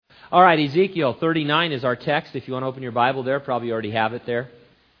All right, Ezekiel 39 is our text. If you want to open your Bible there, probably already have it there.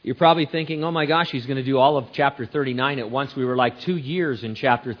 You're probably thinking, oh my gosh, he's going to do all of chapter 39 at once. We were like 2 years in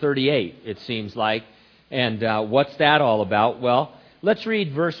chapter 38, it seems like. And what's that all about? Well, let's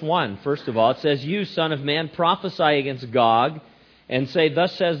read verse 1. First of all, it says, "You, son of man, prophesy against Gog, and say,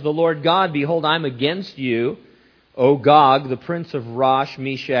 Thus says the Lord God, Behold, I'm against you, O Gog, the prince of Rosh,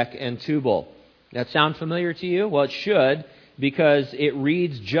 Meshech, and Tubal." That sound familiar to you? Well, it should, because it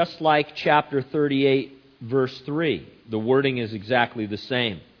reads just like chapter 38, verse 3. The wording is exactly the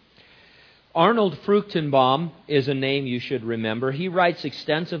same. Arnold Fruchtenbaum is a name you should remember. He writes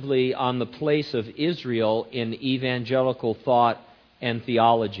extensively on the place of Israel in evangelical thought and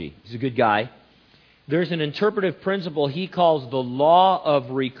theology. He's a good guy. There's an interpretive principle he calls the law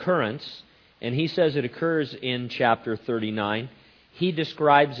of recurrence, and he says it occurs in chapter 39. He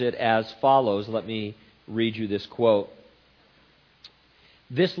describes it as follows. Let me read you this quote.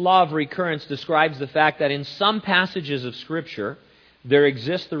 This law of recurrence describes the fact that in some passages of Scripture, there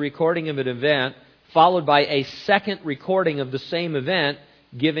exists the recording of an event followed by a second recording of the same event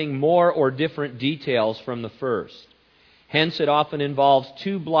giving more or different details from the first. Hence, it often involves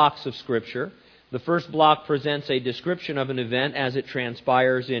 2 blocks of Scripture. The first block presents a description of an event as it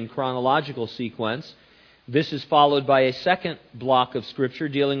transpires in chronological sequence. This is followed by a second block of Scripture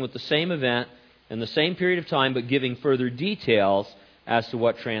dealing with the same event in the same period of time but giving further details as to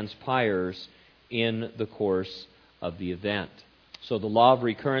what transpires in the course of the event. So the law of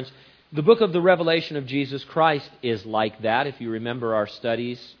recurrence. The book of the Revelation of Jesus Christ is like that. If you remember our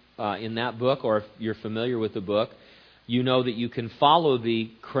studies in that book, or if you're familiar with the book, you know that you can follow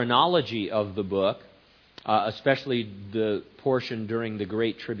the chronology of the book, especially the portion during the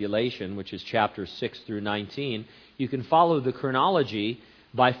Great Tribulation, which is chapters 6 through 19. You can follow the chronology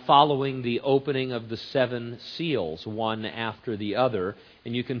by following the opening of the 7 seals, one after the other,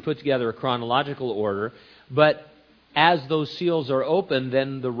 and you can put together a chronological order. But as those seals are opened,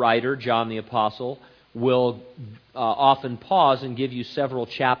 then the writer, John the Apostle, will often pause and give you several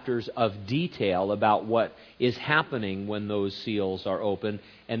chapters of detail about what is happening when those seals are opened,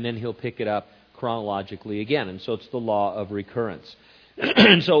 and then he'll pick it up chronologically again. And so it's the law of recurrence.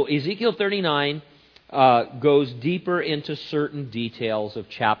 And so Ezekiel 39 goes deeper into certain details of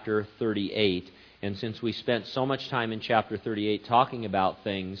chapter 38. And since we spent so much time in chapter 38 talking about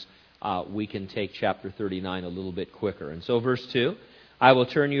things, we can take chapter 39 a little bit quicker. And so verse 2, "I will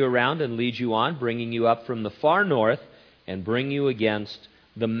turn you around and lead you on, bringing you up from the far north, and bring you against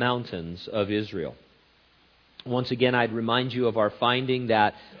the mountains of Israel." Once again, I'd remind you of our finding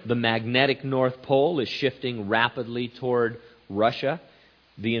that the magnetic North Pole is shifting rapidly toward Russia.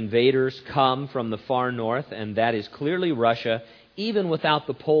 The invaders come from the far north, and that is clearly Russia, even without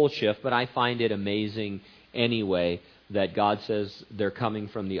the pole shift. But I find it amazing anyway that God says they're coming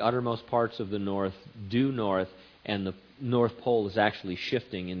from the uttermost parts of the north, due north, and the North Pole is actually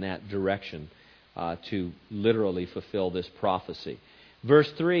shifting in that direction to literally fulfill this prophecy.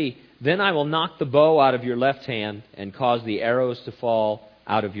 Verse 3, "Then I will knock the bow out of your left hand and cause the arrows to fall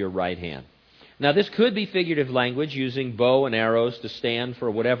out of your right hand." Now this could be figurative language, using bow and arrows to stand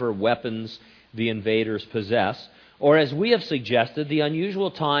for whatever weapons the invaders possess. Or as we have suggested, the unusual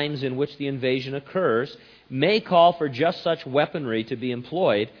times in which the invasion occurs may call for just such weaponry to be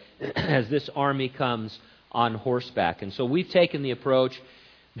employed as this army comes on horseback. And so we've taken the approach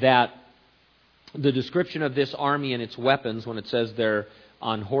that the description of this army and its weapons, when it says they're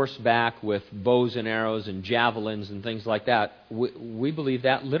on horseback with bows and arrows and javelins and things like that, we believe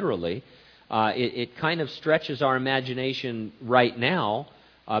that literally. It kind of stretches our imagination right now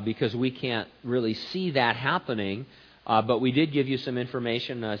because we can't really see that happening. But we did give you some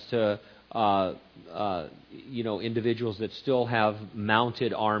information as to individuals that still have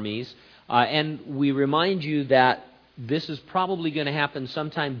mounted armies. And we remind you that this is probably going to happen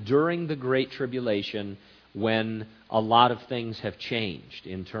sometime during the Great Tribulation, when a lot of things have changed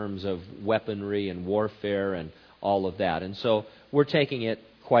in terms of weaponry and warfare and all of that. And so we're taking it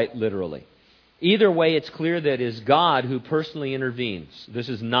quite literally. Either way, it's clear that it is God who personally intervenes. This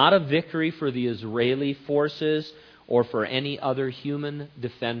is not a victory for the Israeli forces or for any other human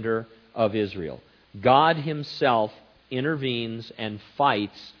defender of Israel. God himself intervenes and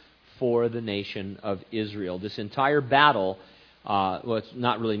fights for the nation of Israel. This entire battle, it's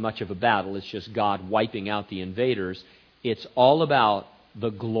not really much of a battle, it's just God wiping out the invaders. It's all about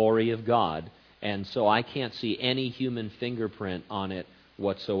the glory of God, and so I can't see any human fingerprint on it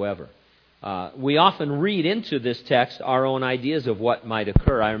whatsoever. We often read into this text our own ideas of what might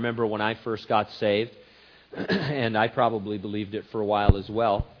occur. I remember when I first got saved, and I probably believed it for a while as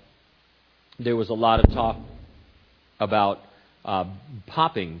well, there was a lot of talk about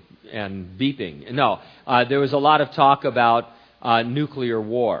popping and beeping. No, there was a lot of talk about nuclear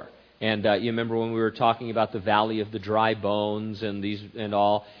war. And you remember when we were talking about the Valley of the Dry Bones and these and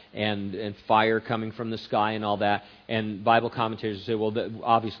all, and fire coming from the sky and all that. And Bible commentators say, well,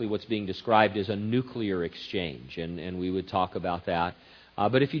 obviously what's being described is a nuclear exchange, and we would talk about that.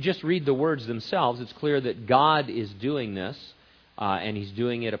 But if you just read the words themselves, it's clear that God is doing this, and He's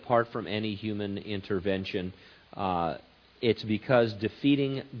doing it apart from any human intervention. It's because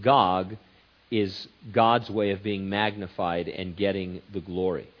defeating Gog is God's way of being magnified and getting the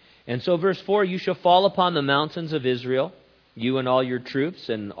glory. And so verse 4, you shall fall upon the mountains of Israel, you and all your troops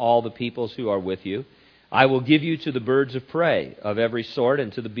and all the peoples who are with you. I will give you to the birds of prey of every sort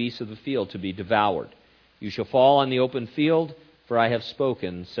and to the beasts of the field to be devoured. You shall fall on the open field, for I have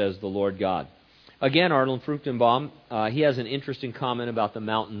spoken, says the Lord God. Again, Arnold Fruchtenbaum, he has an interesting comment about the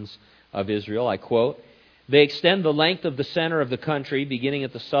mountains of Israel. I quote, they extend the length of the center of the country, beginning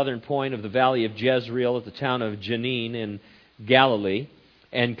at the southern point of the valley of Jezreel at the town of Jenin in Galilee,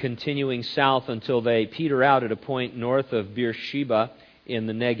 and continuing south until they peter out at a point north of Beersheba in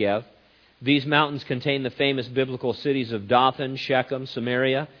the Negev. These mountains contain the famous biblical cities of Dothan, Shechem,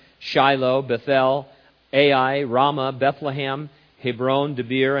 Samaria, Shiloh, Bethel, Ai, Ramah, Bethlehem, Hebron,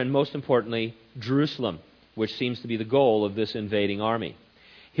 Debir, and most importantly, Jerusalem, which seems to be the goal of this invading army.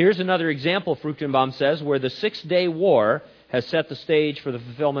 Here's another example, Fruchtenbaum says, where the 6-day war has set the stage for the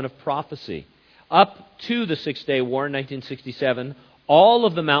fulfillment of prophecy. Up to the 6-day war in 1967, all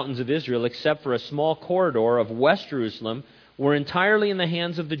of the mountains of Israel, except for a small corridor of West Jerusalem, were entirely in the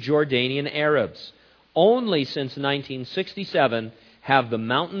hands of the Jordanian Arabs. Only since 1967 have the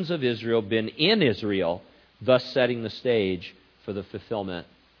mountains of Israel been in Israel, thus setting the stage for the fulfillment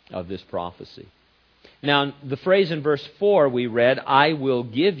of this prophecy. Now, the phrase in verse 4 we read, I will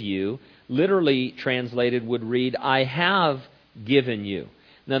give you, literally translated would read, I have given you.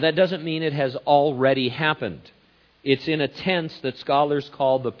 Now, that doesn't mean it has already happened. It's in a tense that scholars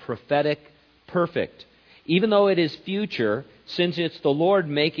call the prophetic perfect. Even though it is future, since it's the Lord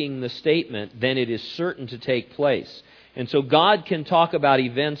making the statement, then it is certain to take place. And so God can talk about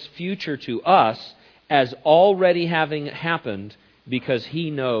events future to us as already having happened because He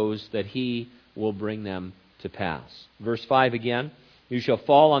knows that He will bring them to pass. Verse 5 again, you shall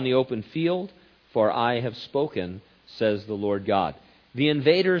fall on the open field, for I have spoken, says the Lord God. The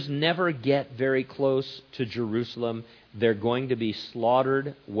invaders never get very close to Jerusalem. They're going to be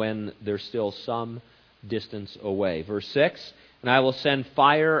slaughtered when they're still some distance away. Verse 6, and I will send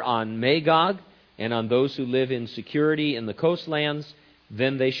fire on Magog and on those who live in security in the coastlands.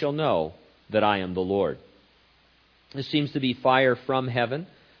 Then they shall know that I am the Lord. This seems to be fire from heaven,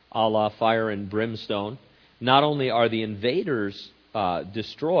 a la fire and brimstone. Not only are the invaders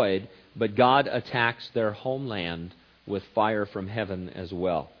destroyed, but God attacks their homeland with fire from heaven as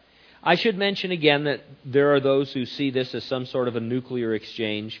well. I should mention again that there are those who see this as some sort of a nuclear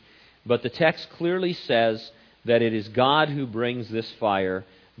exchange, but the text clearly says that it is God who brings this fire.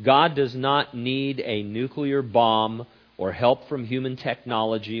 God does not need a nuclear bomb or help from human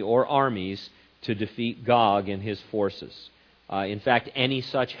technology or armies to defeat Gog and his forces. In fact, any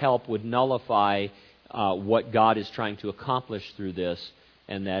such help would nullify what God is trying to accomplish through this,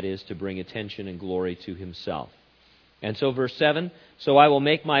 and that is to bring attention and glory to Himself. And so verse 7, so I will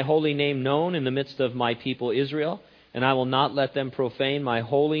make my holy name known in the midst of my people Israel, and I will not let them profane my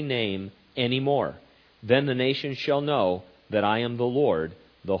holy name anymore. Then the nations shall know that I am the Lord,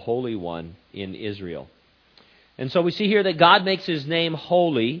 the Holy One in Israel. And so we see here that God makes His name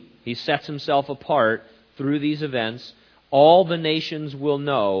holy. He sets Himself apart through these events. All the nations will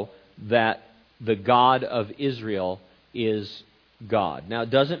know that the God of Israel is God. Now,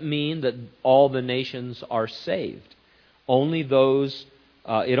 it doesn't mean that all the nations are saved.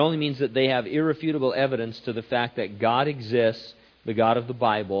 It only means that they have irrefutable evidence to the fact that God exists, the God of the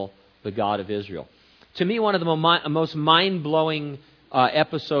Bible, the God of Israel. To me, one of the most mind-blowing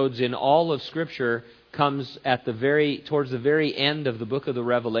episodes in all of Scripture comes towards the very end of the book of the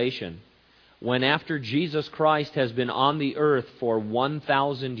Revelation, when after Jesus Christ has been on the earth for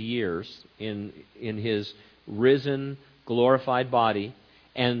 1,000 years in His risen, glorified body,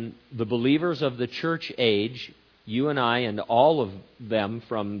 and the believers of the church age, you and I and all of them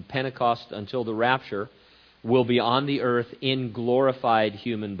from Pentecost until the rapture, will be on the earth in glorified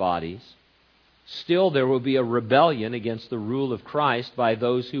human bodies. Still, there will be a rebellion against the rule of Christ by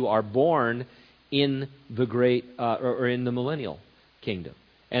those who are born in the in the millennial kingdom.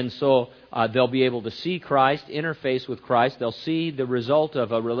 And so they'll be able to see Christ, interface with Christ. They'll see the result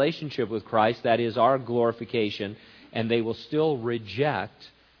of a relationship with Christ, that is our glorification, and they will still reject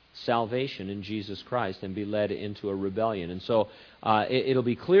salvation in Jesus Christ and be led into a rebellion. And so it'll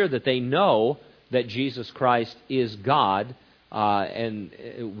be clear that they know that Jesus Christ is God and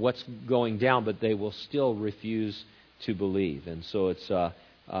what's going down, but they will still refuse to believe. And so it's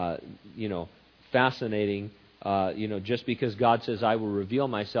fascinating. Just because God says, I will reveal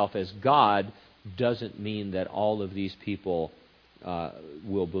myself as God, doesn't mean that all of these people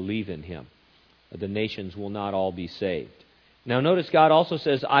will believe in Him. The nations will not all be saved. Now notice God also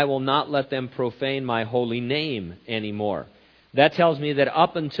says, I will not let them profane my holy name anymore. That tells me that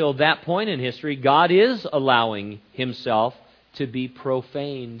up until that point in history, God is allowing Himself to be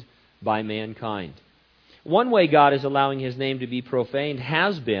profaned by mankind. One way God is allowing His name to be profaned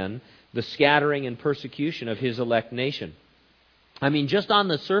has been the scattering and persecution of His elect nation. I mean, just on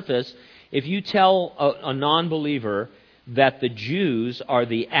the surface, if you tell a non-believer that the Jews are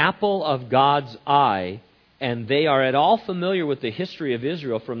the apple of God's eye, and they are at all familiar with the history of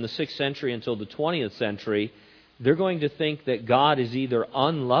Israel from the 6th century until the 20th century, they're going to think that God is either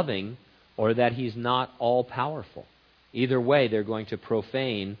unloving or that He's not all-powerful. Either way, they're going to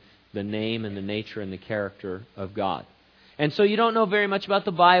profane the name and the nature and the character of God. And so you don't know very much about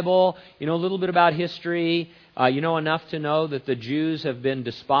the Bible, you know a little bit about history, you know enough to know that the Jews have been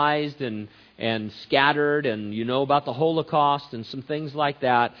despised and scattered, and you know about the Holocaust and some things like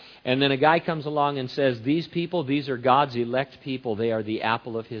that. And then a guy comes along and says, these people, these are God's elect people, they are the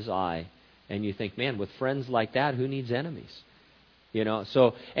apple of His eye. And you think, man, with friends like that, who needs enemies? You know,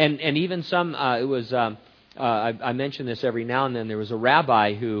 so, and even some, I mention this every now and then, there was a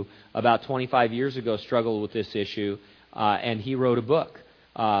rabbi who about 25 years ago struggled with this issue, and he wrote a book.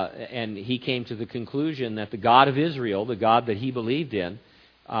 And he came to the conclusion that the God of Israel, the God that he believed in,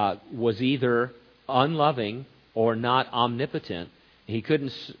 was either unloving or not omnipotent. He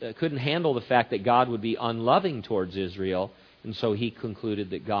couldn't handle the fact that God would be unloving towards Israel, and so he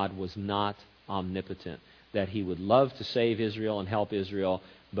concluded that God was not omnipotent, that He would love to save Israel and help Israel,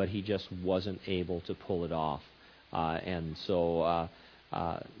 but He just wasn't able to pull it off. It's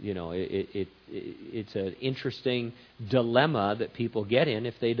an interesting dilemma that people get in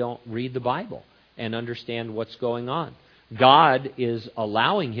if they don't read the Bible and understand what's going on. God is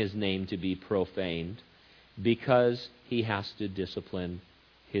allowing His name to be profaned because He has to discipline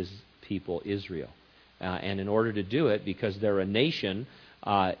His people, Israel. And in order to do it, because they're a nation,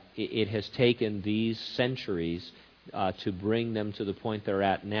 it has taken these centuries to bring them to the point they're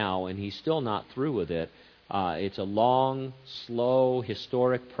at now, and He's still not through with it. It's a long, slow,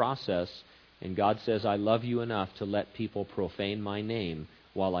 historic process, and God says, I love you enough to let people profane my name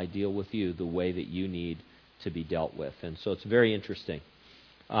while I deal with you the way that you need to be dealt with. And so it's very interesting.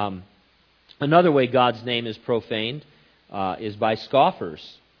 Another way God's name is profaned is by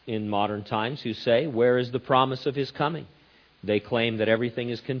scoffers in modern times who say, where is the promise of His coming? They claim that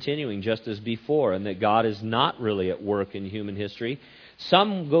everything is continuing just as before and that God is not really at work in human history.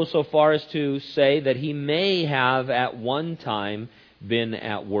 Some go so far as to say that He may have at one time been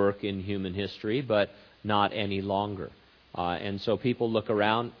at work in human history, but not any longer. And so people look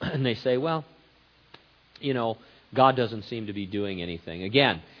around and they say, well, God doesn't seem to be doing anything.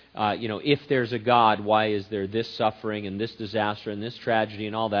 Again, if there's a God, why is there this suffering and this disaster and this tragedy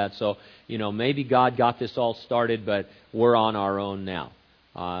and all that? So, maybe God got this all started, but we're on our own now.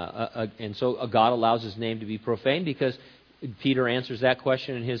 And so God allows His name to be profaned because Peter answers that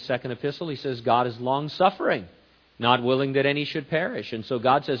question in his second epistle. He says, God is long-suffering, not willing that any should perish. And so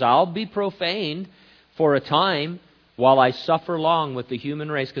God says, I'll be profaned for a time while I suffer long with the human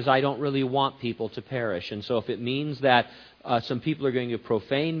race because I don't really want people to perish. And so if it means that some people are going to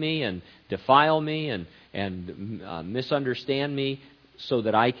profane me and defile me and misunderstand me so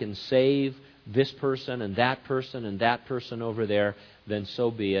that I can save this person and that person and that person over there, then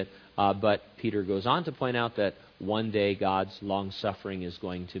so be it. But Peter goes on to point out that one day God's long-suffering is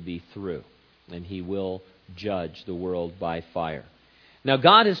going to be through, and He will judge the world by fire. Now,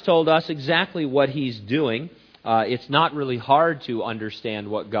 God has told us exactly what He's doing. It's not really hard to understand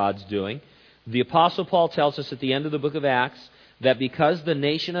what God's doing. The Apostle Paul tells us at the end of the book of Acts that because the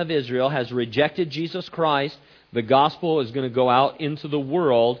nation of Israel has rejected Jesus Christ, the gospel is going to go out into the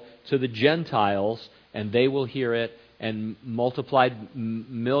world to the Gentiles, and they will hear it, and multiplied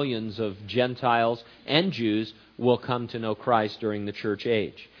millions of Gentiles and Jews will come to know Christ during the church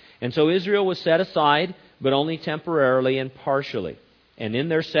age. And so Israel was set aside, but only temporarily and partially. And in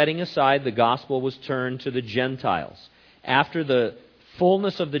their setting aside, the gospel was turned to the Gentiles. After the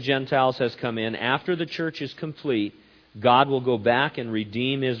fullness of the Gentiles has come in, after the church is complete, God will go back and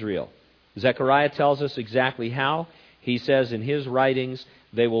redeem Israel. Zechariah tells us exactly how. He says in his writings,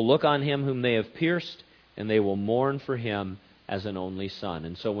 they will look on Him whom they have pierced, and they will mourn for Him as an only son.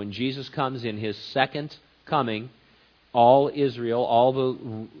 And so when Jesus comes in his second coming, all Israel, all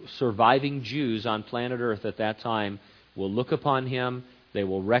the surviving Jews on planet Earth at that time will look upon him. They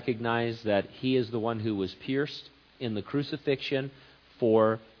will recognize that he is the one who was pierced in the crucifixion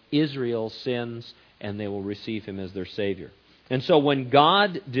for Israel's sins, and they will receive him as their Savior. And so when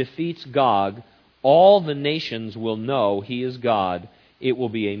God defeats Gog, all the nations will know he is God. It will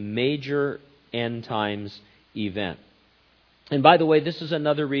be a major end times event. And by the way, this is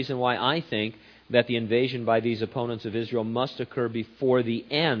another reason why I think that the invasion by these opponents of Israel must occur before the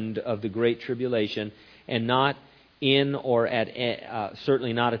end of the Great Tribulation, and not in or at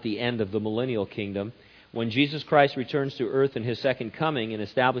certainly not at the end of the millennial kingdom. When Jesus Christ returns to earth in his second coming and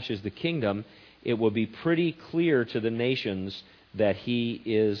establishes the kingdom, it will be pretty clear to the nations that he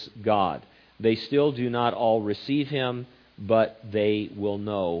is God. They still do not all receive him, but they will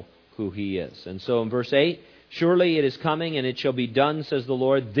know who he is. And so in verse 8, surely it is coming, and it shall be done, says the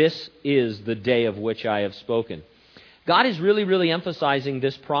Lord. This is the day of which I have spoken. God is really emphasizing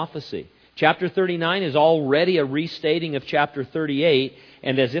this prophecy. Chapter 39 is already a restating of chapter 38,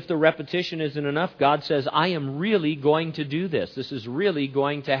 and as if the repetition isn't enough, God says, I am really going to do this. This is really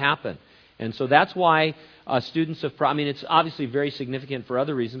going to happen. And so that's why students of it's obviously very significant for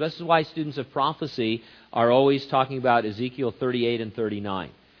other reasons, but this is why students of prophecy are always talking about Ezekiel 38 and 39.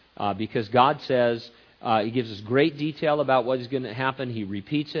 Because God says, he gives us great detail about what is going to happen. He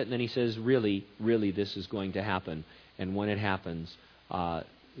repeats it, and then he says, really, this is going to happen. And when it happens,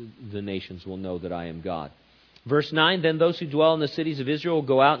 the nations will know that I am God. Verse 9, then those who dwell in the cities of Israel will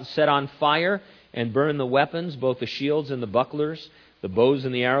go out and set on fire and burn the weapons, both the shields and the bucklers, the bows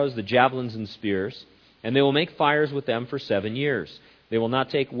and the arrows, the javelins and spears. And they will make fires with them for 7 years. They will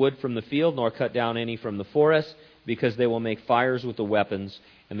not take wood from the field, nor cut down any from the forest, because they will make fires with the weapons,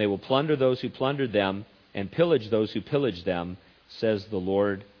 and they will plunder those who plundered them, and pillage those who pillaged them, says the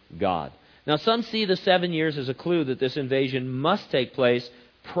Lord God. Now some see the 7 years as a clue that this invasion must take place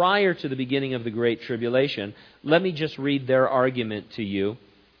prior to the beginning of the Great Tribulation. Let me just read their argument to you,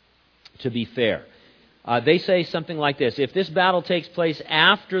 to be fair. They say something like this: if this battle takes place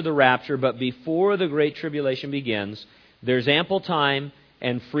after the rapture but before the Great Tribulation begins, there's ample time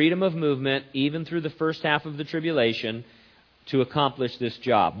and freedom of movement, even through the first half of the tribulation, to accomplish this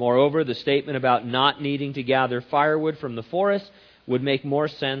job. Moreover, the statement about not needing to gather firewood from the forest would make more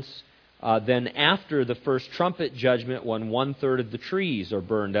sense than after the first trumpet judgment, when 1/3 of the trees are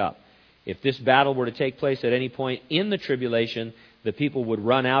burned up. If this battle were to take place at any point in the tribulation, the people would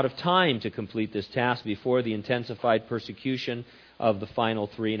run out of time to complete this task before the intensified persecution of the final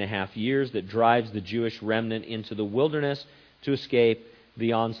 3.5 years that drives the Jewish remnant into the wilderness to escape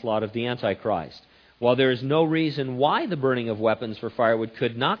the onslaught of the Antichrist. While there is no reason why the burning of weapons for firewood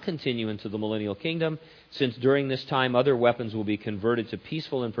could not continue into the millennial kingdom, since during this time other weapons will be converted to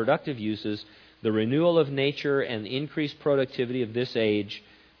peaceful and productive uses, the renewal of nature and increased productivity of this age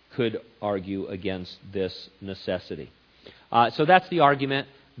could argue against this necessity. So that's the argument,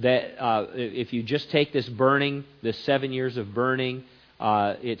 that if you just take this burning, this 7 years of burning,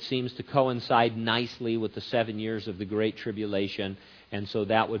 it seems to coincide nicely with the 7 years of the Great Tribulation, and so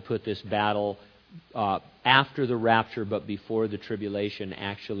that would put this battle after the rapture but before the tribulation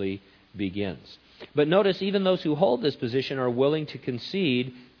actually begins. But notice, even those who hold this position are willing to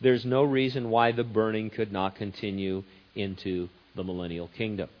concede there's no reason why the burning could not continue into the millennial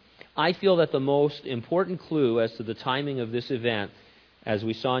kingdom. I feel that the most important clue as to the timing of this event, as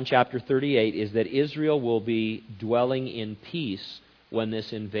we saw in chapter 38, is that Israel will be dwelling in peace when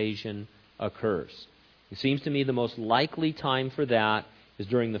this invasion occurs. It seems to me the most likely time for that is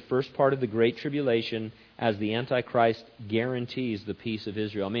during the first part of the Great Tribulation, as the Antichrist guarantees the peace of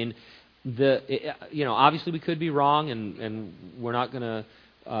Israel. Obviously we could be wrong, and we're not going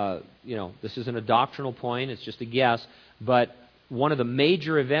to, this isn't a doctrinal point, it's just a guess, but one of the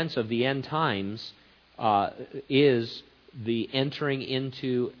major events of the end times is the entering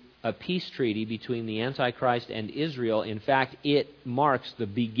into a peace treaty between the Antichrist and Israel. In fact, it marks the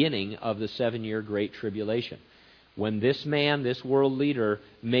beginning of the 7-year Great Tribulation. When this man, this world leader,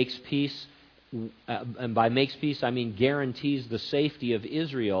 makes peace, and by makes peace I mean guarantees the safety of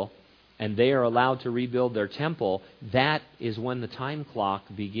Israel, and they are allowed to rebuild their temple, that is when the time clock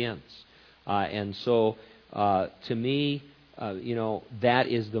begins. And so, to me, that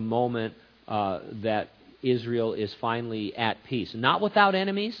is the moment that Israel is finally at peace. Not without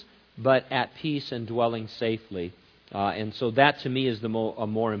enemies, but at peace and dwelling safely. And so that, to me, is a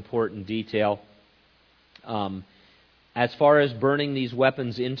more important detail. As far as burning these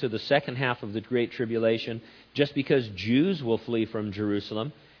weapons into the second half of the Great Tribulation, just because Jews will flee from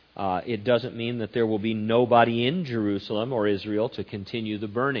Jerusalem, It doesn't mean that there will be nobody in Jerusalem or Israel to continue the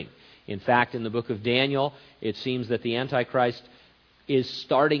burning. In fact, in the book of Daniel, it seems that the Antichrist is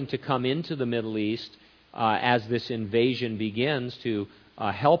starting to come into the Middle East as this invasion begins to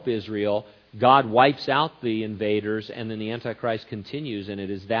help Israel. God wipes out the invaders, and then the Antichrist continues, and it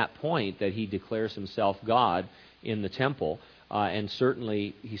is that point that he declares himself God in the temple. And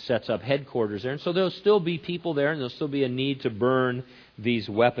certainly he sets up headquarters there. And so there'll still be people there, and there'll still be a need to burn these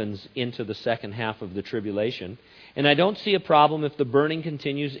weapons into the second half of the tribulation. And I don't see a problem if the burning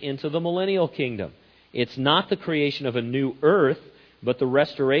continues into the millennial kingdom. It's not the creation of a new earth, but the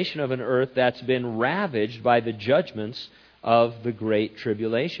restoration of an earth that's been ravaged by the judgments of the Great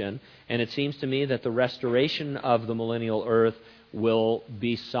Tribulation. And it seems to me that the restoration of the millennial earth will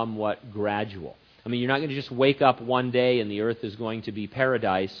be somewhat gradual. I mean, you're not going to just wake up one day and the earth is going to be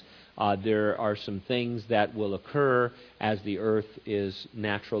paradise. There are some things that will occur as the earth is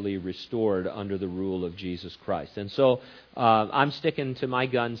naturally restored under the rule of Jesus Christ. And so I'm sticking to my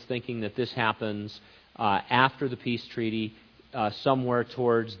guns thinking that this happens after the peace treaty, somewhere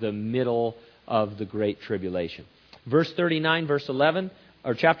towards the middle of the Great Tribulation. Verse 39, verse 11,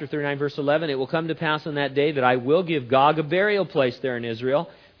 or chapter 39, verse 11, it will come to pass on that day that I will give Gog a burial place there in Israel,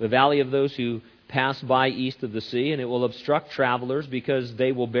 the valley of those who pass by east of the sea, and it will obstruct travelers because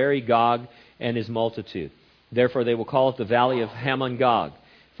they will bury Gog and his multitude. Therefore they will call it the valley of Hamon Gog.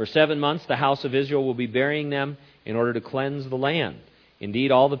 For 7 months the house of Israel will be burying them in order to cleanse the land.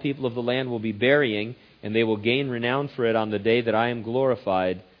 Indeed, all the people of the land will be burying, and they will gain renown for it on the day that I am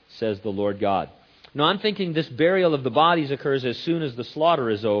glorified, says the Lord God. Now I'm thinking this burial of the bodies occurs as soon as the slaughter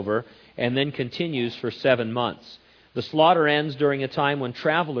is over, and then continues for 7 months. The slaughter ends during a time when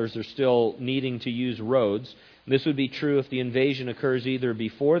travelers are still needing to use roads. This would be true if the invasion occurs either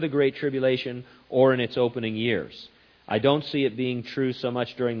before the Great Tribulation or in its opening years. I don't see it being true so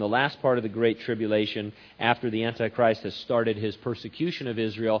much during the last part of the Great Tribulation after the Antichrist has started his persecution of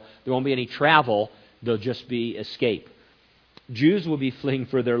Israel. There won't be any travel. There'll just be escape. Jews will be fleeing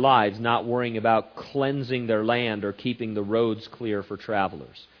for their lives, not worrying about cleansing their land or keeping the roads clear for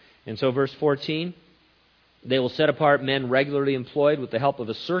travelers. And so verse 14, they will set apart men regularly employed with the help of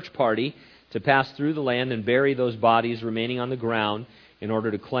a search party to pass through the land and bury those bodies remaining on the ground in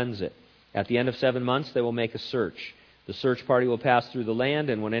order to cleanse it. At the end of 7 months, they will make a search. The search party will pass through the land,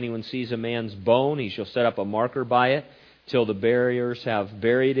 and when anyone sees a man's bone, he shall set up a marker by it till the buriers have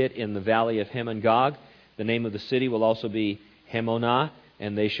buried it in the valley of Hamon Gog. The name of the city will also be Hamonah,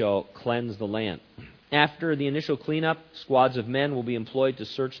 and they shall cleanse the land. After the initial cleanup, squads of men will be employed to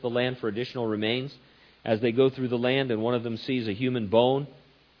search the land for additional remains. As they go through the land and one of them sees a human bone,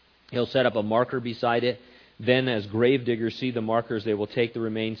 he'll set up a marker beside it. Then as grave diggers see the markers, they will take the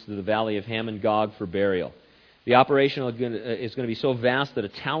remains to the valley of Hamon Gog for burial. The operation is going to be so vast that a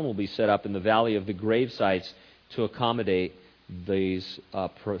town will be set up in the valley of the grave sites to accommodate these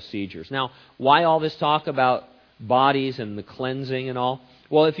procedures. Now, why all this talk about bodies and the cleansing and all?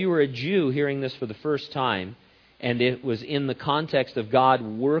 Well, if you were a Jew hearing this for the first time, and it was in the context of God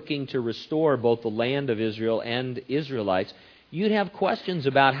working to restore both the land of Israel and Israelites, you'd have questions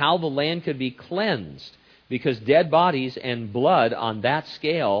about how the land could be cleansed, because dead bodies and blood on that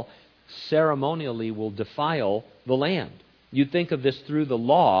scale ceremonially will defile the land. You'd think of this through the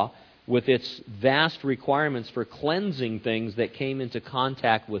law with its vast requirements for cleansing things that came into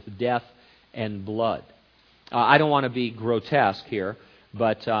contact with death and blood. I don't want to be grotesque here,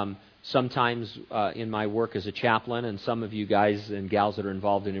 but sometimes in my work as a chaplain, and some of you guys and gals that are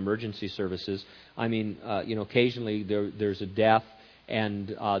involved in emergency services, I mean, occasionally there's a death,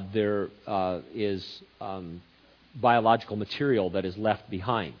 and there is biological material that is left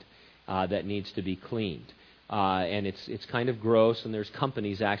behind that needs to be cleaned. And it's kind of gross, and there's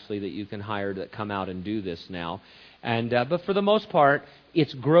companies actually that you can hire that come out and do this now. And but for the most part,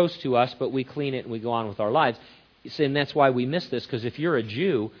 it's gross to us, but we clean it and we go on with our lives. And that's why we miss this, because if you're a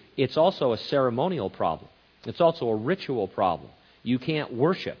Jew, it's also a ceremonial problem. It's also a ritual problem. You can't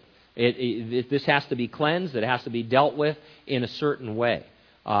worship. This has to be cleansed. It has to be dealt with in a certain way.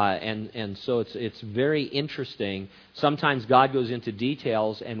 And so it's very interesting. Sometimes God goes into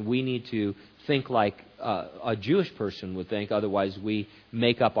details, and we need to think like a Jewish person would think. Otherwise, we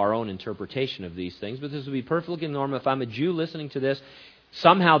make up our own interpretation of these things. But this would be perfectly normal. If I'm a Jew listening to this,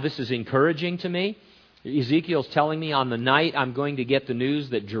 somehow this is encouraging to me. Ezekiel's telling me on the night I'm going to get the news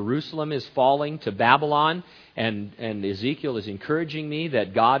that Jerusalem is falling to Babylon, and Ezekiel is encouraging me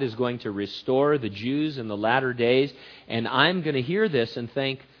that God is going to restore the Jews in the latter days, and I'm going to hear this and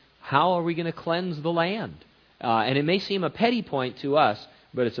think, how are we going to cleanse the land? And it may seem a petty point to us,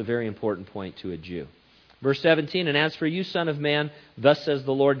 but it's a very important point to a Jew. Verse 17, and as for you, son of man, thus says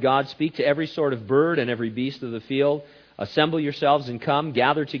the Lord God, speak to every sort of bird and every beast of the field. Assemble yourselves and come,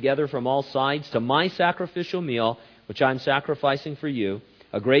 gather together from all sides to my sacrificial meal, which I am sacrificing for you,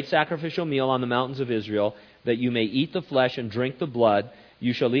 a great sacrificial meal on the mountains of Israel, that you may eat the flesh and drink the blood.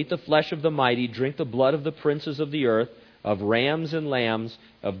 You shall eat the flesh of the mighty, drink the blood of the princes of the earth, of rams and lambs,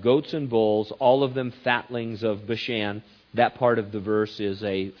 of goats and bulls, all of them fatlings of Bashan. That part of the verse is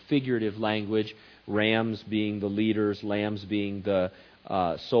a figurative language, rams being the leaders, lambs being the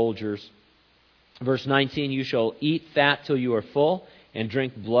soldiers. Verse 19, you shall eat fat till you are full, and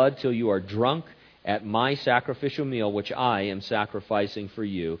drink blood till you are drunk, at my sacrificial meal, which I am sacrificing for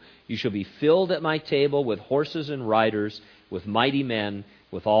you. You shall be filled at my table with horses and riders, with mighty men,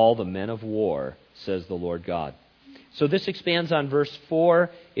 with all the men of war, says the Lord God. So this expands on verse 4.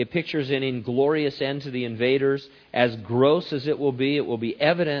 It pictures an inglorious end to the invaders. As gross as it will be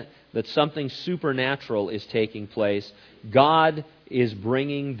evident that something supernatural is taking place. God is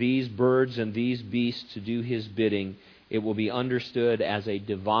bringing these birds and these beasts to do His bidding. It will be understood as a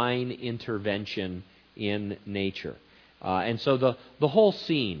divine intervention in nature. And so the whole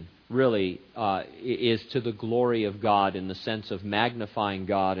scene really is to the glory of God in the sense of magnifying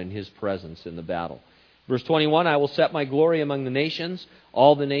God and His presence in the battle. Verse 21, I will set my glory among the nations.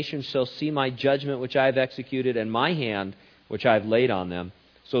 All the nations shall see my judgment which I have executed, and my hand which I have laid on them.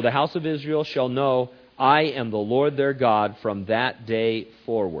 So the house of Israel shall know I am the Lord their God from that day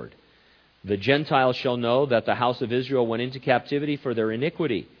forward. The Gentiles shall know that the house of Israel went into captivity for their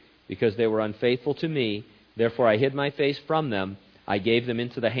iniquity, because they were unfaithful to me. Therefore I hid my face from them. I gave them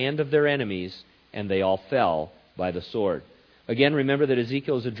into the hand of their enemies, and they all fell by the sword. Again, remember that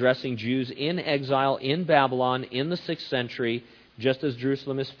Ezekiel is addressing Jews in exile in Babylon in the 6th century, just as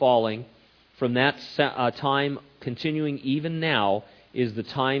Jerusalem is falling. From that time, continuing even now, is the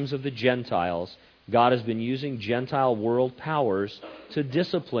times of the Gentiles. God has been using Gentile world powers to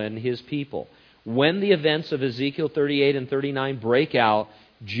discipline His people. When the events of Ezekiel 38 and 39 break out,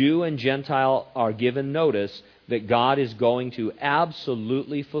 Jew and Gentile are given notice that God is going to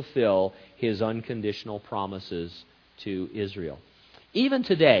absolutely fulfill His unconditional promises to Israel. Even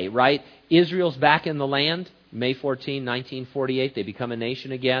today, right? Israel's back in the land. May 14, 1948, they become a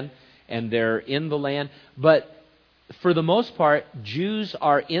nation again, and they're in the land. But for the most part, Jews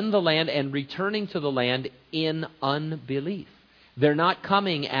are in the land and returning to the land in unbelief. They're not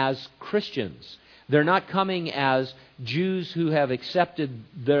coming as Christians. They're not coming as Jews who have accepted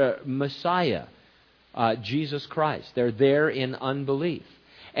the Messiah, Jesus Christ. They're there in unbelief.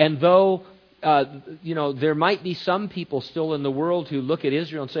 And though, there might be some people still in the world who look at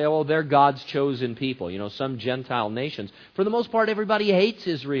Israel and say, oh, they're God's chosen people, some Gentile nations. For the most part, everybody hates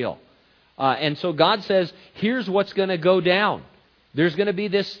Israel. And so God says, here's what's going to go down. There's going to be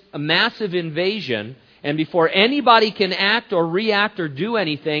this massive invasion, and before anybody can act or react or do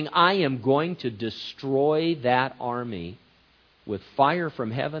anything, I am going to destroy that army with fire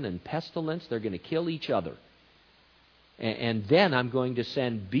from heaven and pestilence. They're going to kill each other. And then I'm going to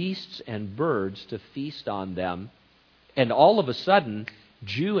send beasts and birds to feast on them. And all of a sudden,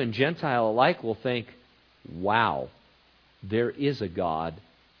 Jew and Gentile alike will think, wow, there is a God,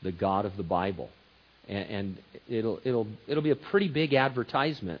 the God of the Bible. And it'll be a pretty big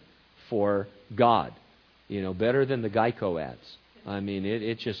advertisement for God. Better than the Geico ads. I mean,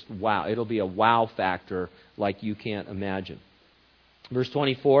 it's just wow. It'll be a wow factor like you can't imagine. Verse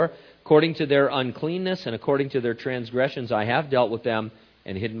 24, according to their uncleanness and according to their transgressions, I have dealt with them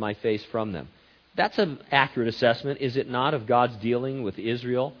and hidden my face from them. That's an accurate assessment, is it not, of God's dealing with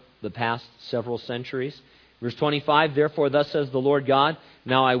Israel the past several centuries? Verse 25, therefore thus says the Lord God,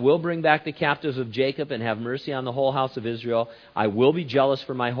 now I will bring back the captives of Jacob and have mercy on the whole house of Israel. I will be jealous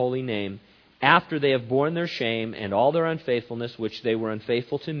for my holy name, after they have borne their shame and all their unfaithfulness, which they were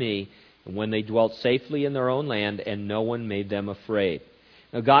unfaithful to me, and when they dwelt safely in their own land, and no one made them afraid.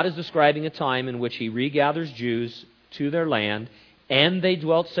 Now God is describing a time in which He regathers Jews to their land, and they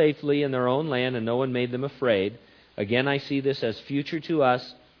dwelt safely in their own land, and no one made them afraid. Again, I see this as future to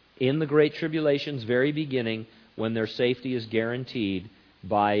us in the Great Tribulation's very beginning, when their safety is guaranteed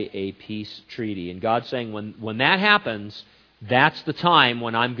by a peace treaty. And God's saying, when that happens, that's the time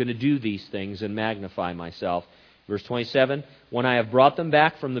when I'm going to do these things and magnify myself. Verse 27, when I have brought them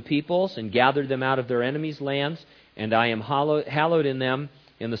back from the peoples and gathered them out of their enemies' lands, and I am hallowed in them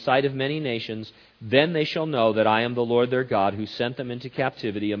in the sight of many nations, then they shall know that I am the Lord their God, who sent them into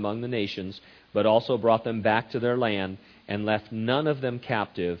captivity among the nations, but also brought them back to their land, and left none of them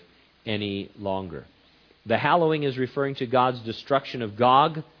captive any longer. The hallowing is referring to God's destruction of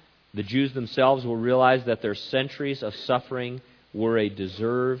Gog. The Jews themselves will realize that their centuries of suffering were a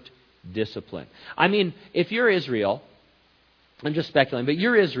deserved discipline. I mean, if you're Israel, I'm just speculating, but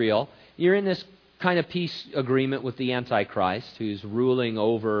you're Israel, you're in this kind of peace agreement with the Antichrist, who's ruling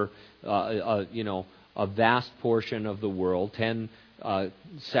over, a vast portion of the world, 10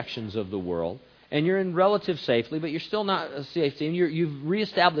 sections of the world, and you're in relative safety, but you're still not safety. And you've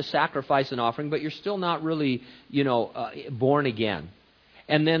reestablished sacrifice and offering, but you're still not really, born again.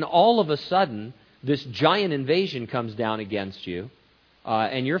 And then all of a sudden, this giant invasion comes down against you.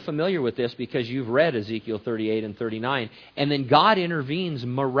 And you're familiar with this because you've read Ezekiel 38 and 39. And then God intervenes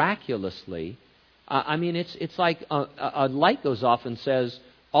miraculously. It's like a light goes off and says,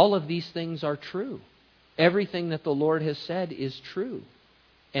 all of these things are true. Everything that the Lord has said is true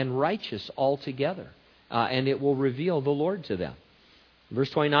and righteous altogether. And it will reveal the Lord to them. Verse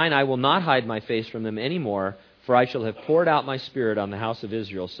 29, I will not hide my face from them anymore, for I shall have poured out my Spirit on the house of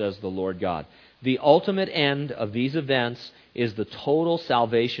Israel, says the Lord God. The ultimate end of these events is the total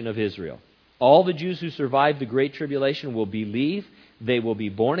salvation of Israel. All the Jews who survived the Great Tribulation will believe, they will be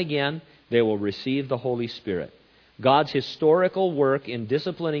born again, they will receive the Holy Spirit. God's historical work in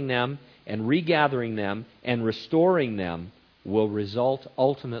disciplining them and regathering them and restoring them will result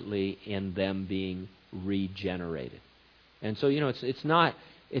ultimately in them being regenerated. And so, it's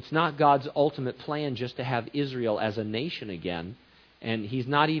not God's ultimate plan just to have Israel as a nation again. And He's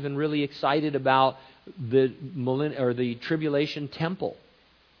not even really excited about the tribulation temple.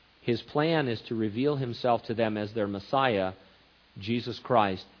 His plan is to reveal Himself to them as their Messiah, Jesus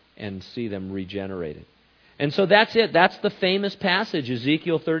Christ, and see them regenerated. And so that's it. That's the famous passage,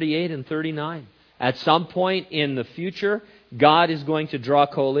 Ezekiel 38 and 39. At some point in the future, God is going to draw a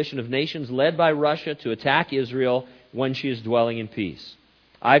coalition of nations led by Russia to attack Israel when she is dwelling in peace.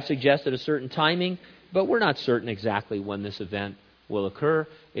 I've suggested a certain timing, but we're not certain exactly when this event will occur.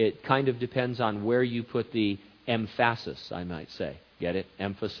 It kind of depends on where you put the emphasis, I might say. Get it?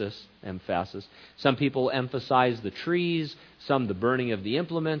 Emphasis, emphasis. Some people emphasize the trees, some the burning of the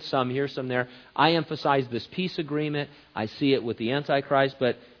implements, some here, some there. I emphasize this peace agreement. I see it with the Antichrist,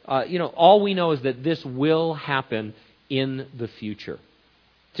 but all we know is that this will happen in the future.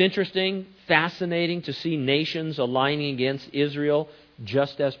 It's interesting, fascinating to see nations aligning against Israel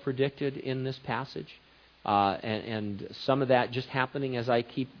just as predicted in this passage. And some of that just happening, as I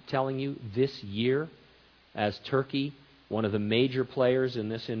keep telling you, this year, as Turkey, one of the major players in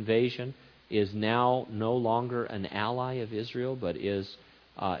this invasion, is now no longer an ally of Israel, but is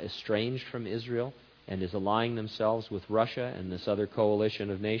estranged from Israel and is allying themselves with Russia and this other coalition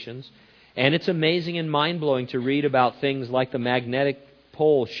of nations. And it's amazing and mind-blowing to read about things like the magnetic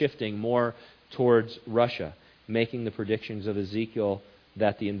pole shifting more towards Russia, making the predictions of Ezekiel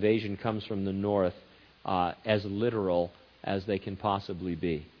that the invasion comes from the north as literal as they can possibly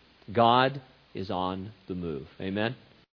be. God is on the move. Amen?